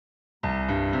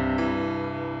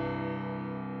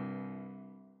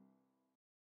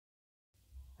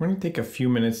We're going to take a few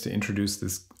minutes to introduce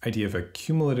this idea of a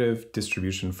cumulative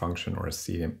distribution function, or a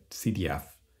CDF.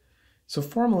 So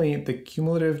formally, the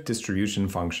cumulative distribution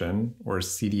function, or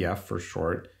CDF for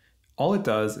short, all it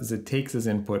does is it takes as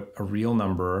input a real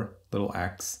number, little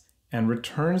x, and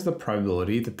returns the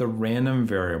probability that the random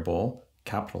variable,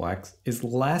 capital X, is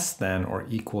less than or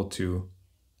equal to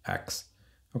x.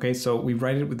 Okay, so we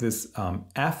write it with this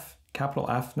F, capital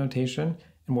F notation,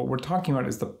 and what we're talking about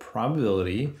is the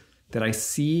probability that I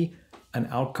see an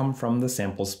outcome from the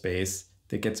sample space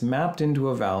that gets mapped into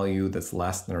a value that's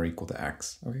less than or equal to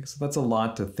x. Okay, so that's a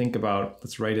lot to think about.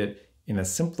 Let's write it in a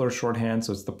simpler shorthand.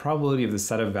 So it's the probability of the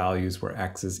set of values where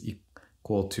x is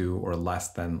equal to or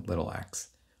less than little x.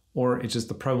 Or it's just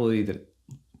the probability that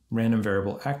random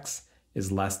variable x is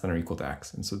less than or equal to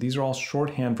x. And so these are all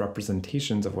shorthand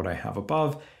representations of what I have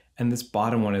above. And this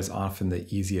bottom one is often the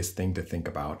easiest thing to think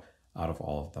about out of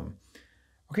all of them.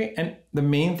 Okay, and the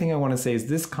main thing I want to say is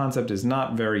this concept is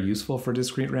not very useful for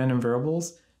discrete random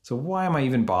variables. So why am I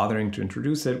even bothering to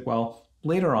introduce it? Well,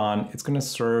 later on, it's going to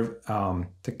serve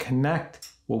to connect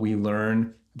what we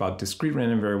learn about discrete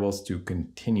random variables to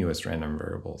continuous random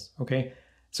variables. Okay,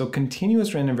 so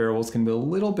continuous random variables can be a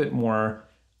little bit more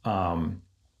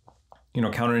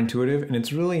counterintuitive, and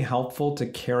it's really helpful to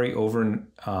carry over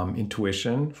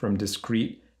intuition from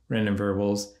discrete random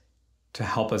variables to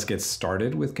help us get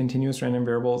started with continuous random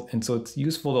variables. And so it's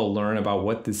useful to learn about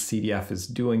what this CDF is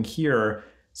doing here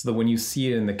so that when you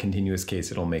see it in the continuous case,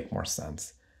 it'll make more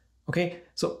sense. Okay,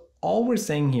 so all we're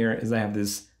saying here is I have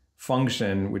this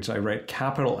function which I write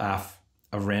capital F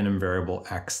of random variable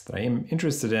x that I am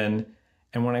interested in.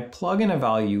 And when I plug in a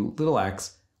value, little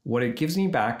x, what it gives me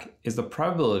back is the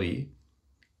probability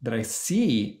that I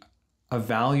see a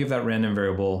value of that random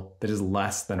variable that is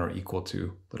less than or equal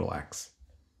to little x.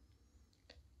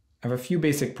 I have a few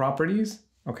basic properties,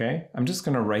 okay? I'm just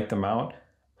gonna write them out.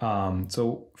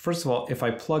 So first of all, if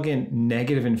I plug in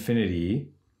negative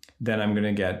infinity, then I'm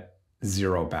gonna get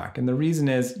 0 back. And the reason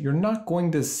is you're not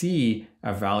going to see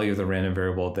a value of the random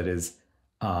variable that is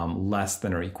less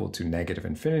than or equal to negative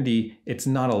infinity. It's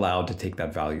not allowed to take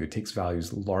that value. It takes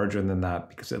values larger than that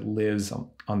because it lives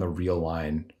on the real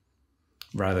line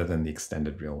rather than the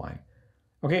extended real line.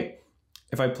 Okay,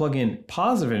 if I plug in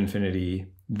positive infinity,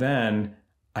 then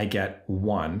I get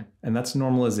 1, and that's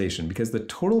normalization because the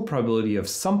total probability of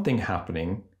something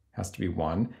happening has to be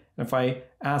 1. And if I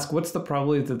ask what's the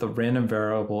probability that the random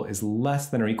variable is less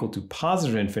than or equal to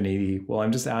positive infinity, well,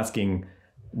 I'm just asking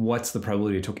what's the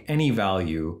probability it took any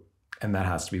value, and that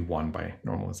has to be 1 by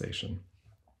normalization.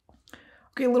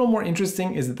 Okay, a little more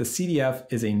interesting is that the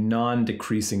CDF is a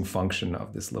non-decreasing function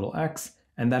of this little x,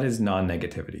 and that is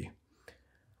non-negativity.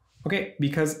 Okay,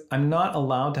 because I'm not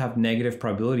allowed to have negative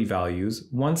probability values,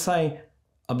 once I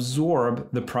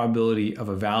absorb the probability of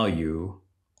a value,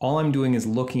 all I'm doing is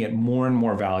looking at more and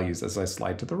more values as I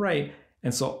slide to the right.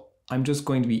 And so I'm just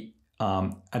going to be,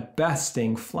 at best,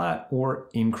 staying flat or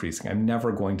increasing. I'm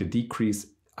never going to decrease.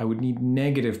 I would need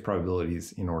negative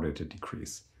probabilities in order to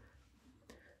decrease.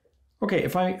 Okay,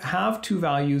 if I have two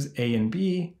values, A and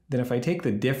B, then if I take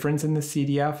the difference in the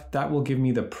CDF, that will give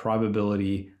me the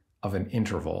probability of an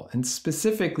interval, and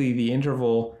specifically the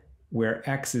interval where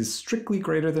x is strictly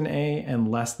greater than a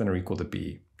and less than or equal to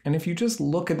b. And if you just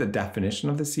look at the definition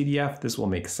of the CDF, this will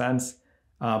make sense,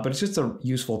 but it's just a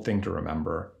useful thing to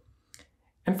remember.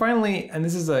 And finally, and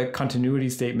this is a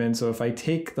continuity statement, so if I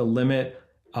take the limit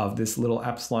of this little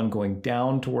epsilon going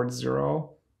down towards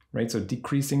 0, right, so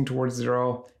decreasing towards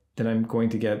 0, then I'm going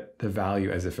to get the value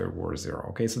as if it were 0.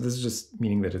 Okay, so this is just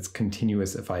meaning that it's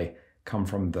continuous if I come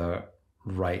from the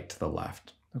right to the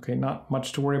left. Okay, not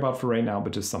much to worry about for right now,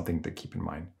 but just something to keep in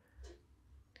mind.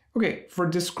 Okay, for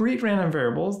discrete random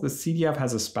variables, the CDF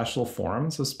has a special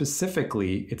form. So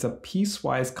specifically, it's a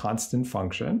piecewise constant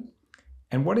function.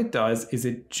 And what it does is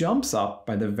it jumps up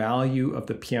by the value of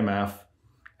the PMF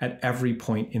at every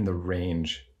point in the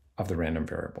range of the random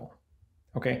variable.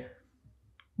 Okay,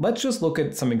 let's just look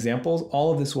at some examples.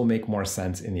 All of this will make more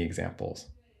sense in the examples.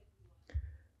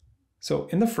 So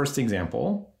in the first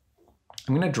example,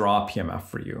 I'm going to draw a PMF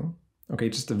for you, okay,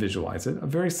 just to visualize it, a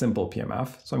very simple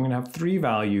PMF. So I'm going to have 3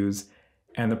 values,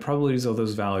 and the probabilities of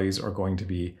those values are going to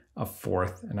be a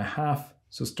fourth and a half.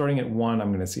 So starting at 1, I'm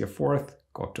going to see a fourth,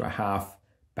 go up to a half,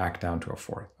 back down to a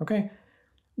fourth, okay?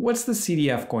 What's the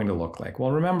CDF going to look like?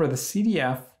 Well, remember, the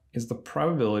CDF is the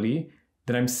probability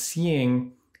that I'm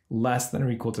seeing less than or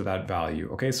equal to that value,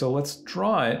 okay? So let's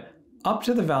draw it up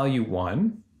to the value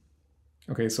 1.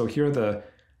 Okay, so here are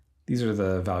these are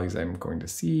the values I'm going to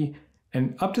see.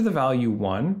 And up to the value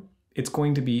 1, it's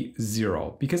going to be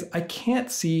 0 because I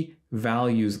can't see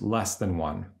values less than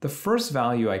 1. The first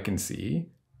value I can see,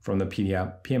 from the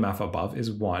PMF above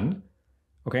is 1,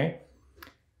 okay?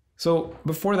 So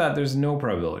before that, there's no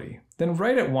probability. Then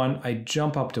right at 1, I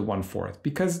jump up to 1/4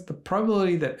 because the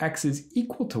probability that x is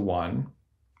equal to 1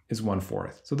 is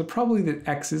 1/4. So the probability that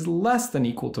x is less than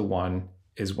equal to 1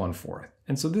 is 1/4.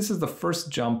 And so this is the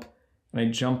first jump, and I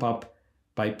jump up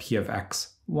by p of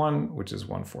x1, which is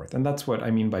 1/4. And that's what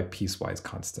I mean by piecewise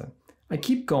constant. I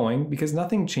keep going because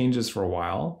nothing changes for a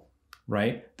while,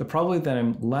 right? The probability that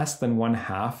I'm less than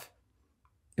 1/2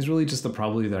 is really just the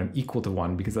probability that I'm equal to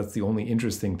 1 because that's the only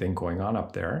interesting thing going on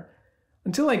up there.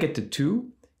 Until I get to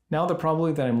 2, now the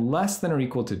probability that I'm less than or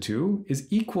equal to 2 is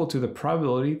equal to the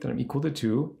probability that I'm equal to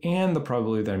 2 and the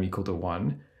probability that I'm equal to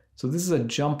 1. So this is a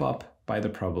jump up by the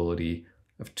probability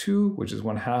of 2, which is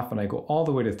 1/2, and I go all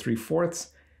the way to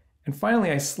 3/4. And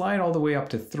finally, I slide all the way up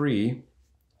to 3.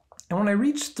 And when I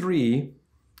reach 3,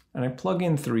 and I plug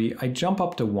in 3, I jump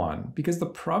up to 1 because the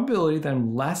probability that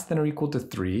I'm less than or equal to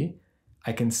 3,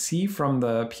 I can see from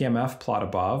the PMF plot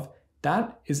above,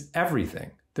 that is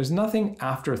everything. There's nothing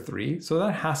after 3, so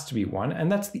that has to be 1,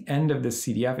 and that's the end of this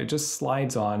CDF. It just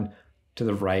slides on to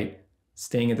the right,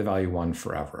 staying at the value 1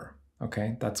 forever.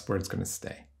 Okay, that's where it's going to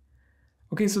stay.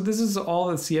 Okay, so this is all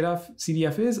the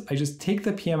CDF is. I just take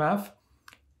the PMF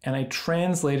and I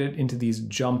translate it into these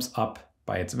jumps up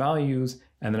by its values,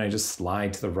 and then I just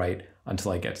slide to the right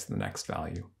until I get to the next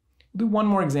value. We'll do one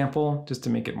more example just to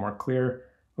make it more clear.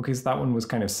 Okay, so that one was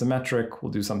kind of symmetric.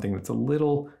 We'll do something that's a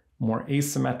little more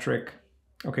asymmetric.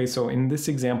 Okay, so in this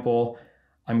example,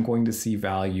 I'm going to see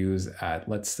values at,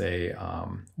 let's say,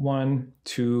 1,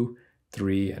 2,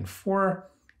 3, and 4.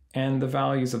 And the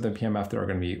values of the PMF there are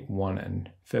going to be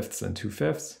 1/5 and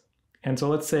 2/5. And so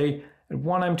let's say at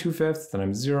 1, I'm 2/5, then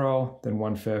I'm 0, then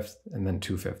 1/5, and then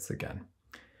 2/5 again.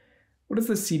 What is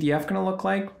the CDF going to look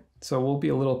like? So we'll be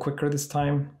a little quicker this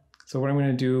time. So what I'm going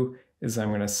to do is I'm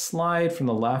going to slide from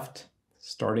the left,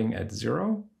 starting at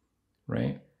 0,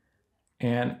 right?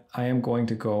 And I am going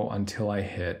to go until I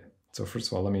hit, so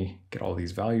first of all, let me get all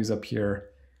these values up here.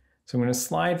 So I'm going to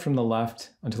slide from the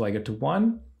left until I get to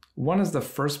 1. 1 is the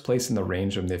first place in the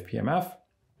range of the PMF.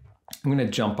 I'm going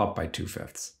to jump up by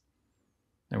 2/5.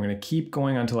 I'm going to keep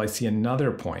going until I see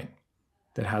another point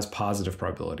that has positive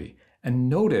probability. And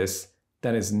notice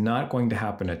that is not going to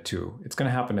happen at 2. It's going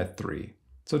to happen at 3.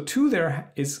 So 2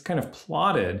 there is kind of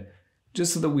plotted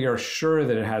just so that we are sure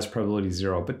that it has probability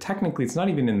 0. But technically, it's not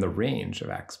even in the range of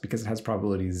x because it has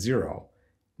probability 0,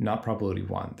 not probability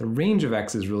 1. The range of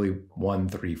x is really 1,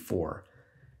 3, 4.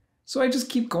 So I just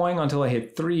keep going until I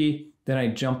hit 3. Then I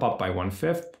jump up by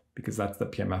 1/5 because that's the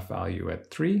PMF value at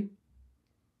 3.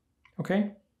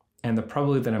 Okay? And the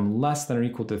probability that I'm less than or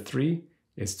equal to 3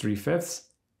 is 3/5.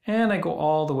 And I go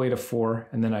all the way to 4,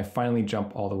 and then I finally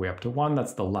jump all the way up to 1.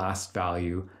 That's the last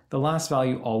value. The last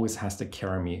value always has to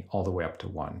carry me all the way up to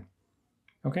 1.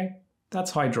 Okay?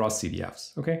 That's how I draw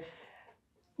CDFs. Okay?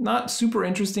 Not super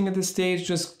interesting at this stage,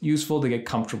 just useful to get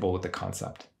comfortable with the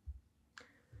concept.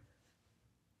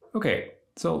 Okay,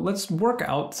 so let's work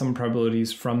out some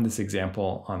probabilities from this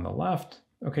example on the left.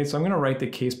 Okay, so I'm going to write the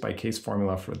case-by-case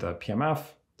formula for the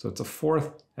PMF. So it's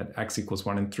 1/4 at x equals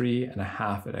 1 and 3, and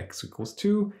 1/2 at x equals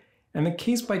 2. And the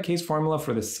case-by-case formula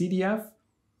for the CDF,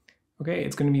 okay,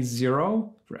 it's going to be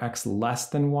 0 for x less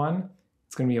than 1.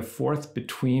 It's going to be 1/4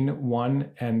 between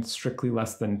 1 and strictly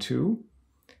less than 2.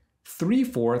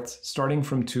 3/4 starting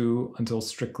from 2 until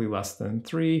strictly less than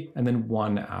 3, and then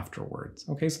 1 afterwards.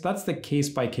 Okay, so that's the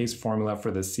case-by-case formula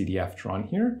for the CDF drawn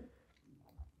here.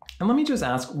 And let me just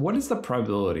ask, what is the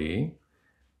probability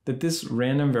that this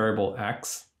random variable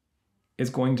x is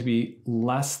going to be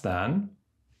less than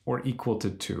or equal to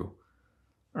 2?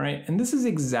 All right, and this is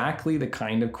exactly the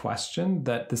kind of question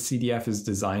that the CDF is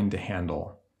designed to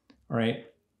handle. All right,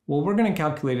 well, we're going to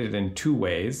calculate it in 2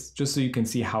 ways, just so you can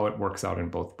see how it works out in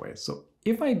both ways. So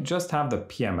if I just have the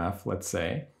PMF, let's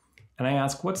say, and I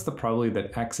ask what's the probability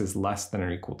that x is less than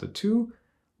or equal to 2,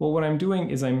 well, what I'm doing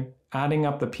is I'm adding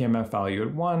up the PMF value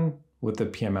at 1 with the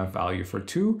PMF value for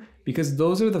 2, because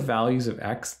those are the values of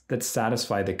x that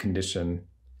satisfy the condition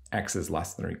x is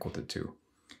less than or equal to 2.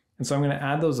 And so I'm going to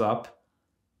add those up.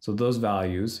 So those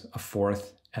values,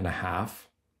 1/4 and 1/2.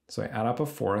 So I add up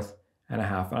 1/4 and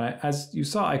 1/2. And as you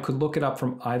saw, I could look it up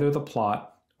from either the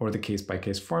plot or the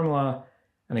case-by-case formula,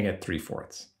 and I get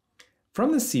 3/4.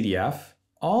 From the CDF,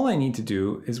 all I need to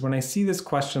do is when I see this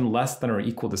question less than or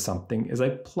equal to something is I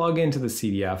plug into the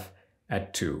CDF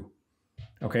at 2.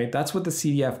 Okay, that's what the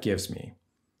CDF gives me.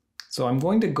 So I'm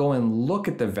going to go and look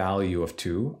at the value of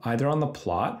 2, either on the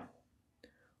plot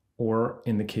or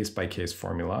in the case-by-case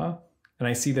formula, and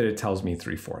I see that it tells me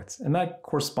 3/4. And that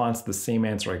corresponds to the same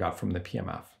answer I got from the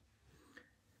PMF.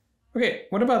 Okay,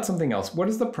 what about something else? What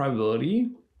is the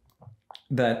probability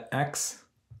that x,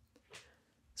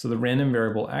 so the random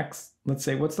variable x, let's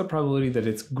say, what's the probability that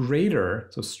it's greater,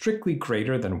 so strictly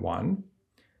greater than 1,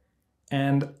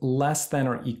 and less than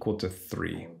or equal to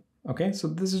 3? Okay, so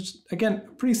this is, again,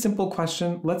 a pretty simple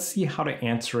question. Let's see how to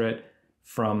answer it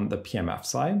from the PMF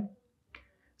side.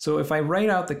 So if I write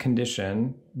out the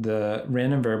condition, the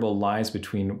random variable lies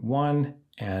between 1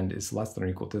 and is less than or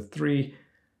equal to 3.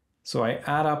 So I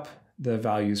add up the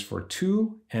values for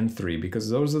 2 and 3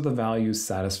 because those are the values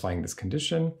satisfying this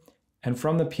condition. And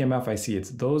from the PMF, I see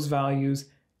it's those values,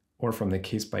 or from the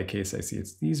case by case, I see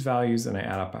it's these values, and I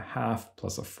add up a half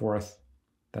plus a fourth.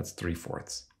 That's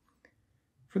 3/4.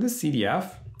 For the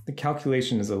CDF, the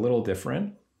calculation is a little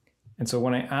different. And so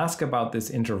when I ask about this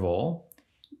interval,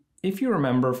 if you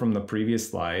remember from the previous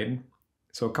slide,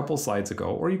 so a couple slides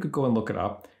ago, or you could go and look it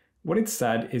up, what it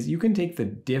said is you can take the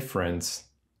difference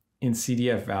in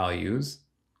CDF values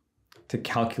to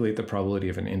calculate the probability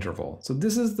of an interval. So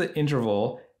this is the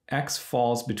interval, x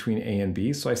falls between a and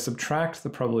b, so I subtract the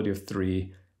probability of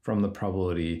 3 from the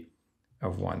probability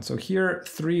of 1. So here,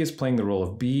 3 is playing the role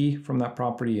of b from that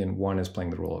property, and 1 is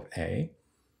playing the role of a.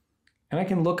 And I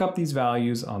can look up these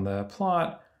values on the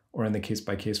plot or in the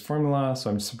case-by-case formula. So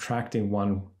I'm subtracting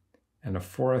 1 and a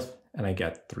fourth, and I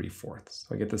get 3/4.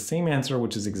 So I get the same answer,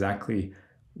 which is exactly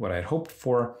what I'd hoped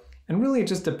for. And really, it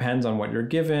just depends on what you're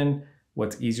given,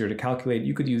 what's easier to calculate.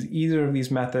 You could use either of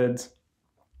these methods.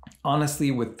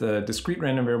 Honestly, with the discrete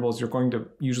random variables, you're going to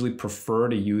usually prefer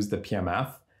to use the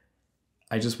PMF.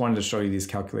 I just wanted to show you these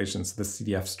calculations so the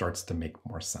CDF starts to make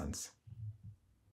more sense.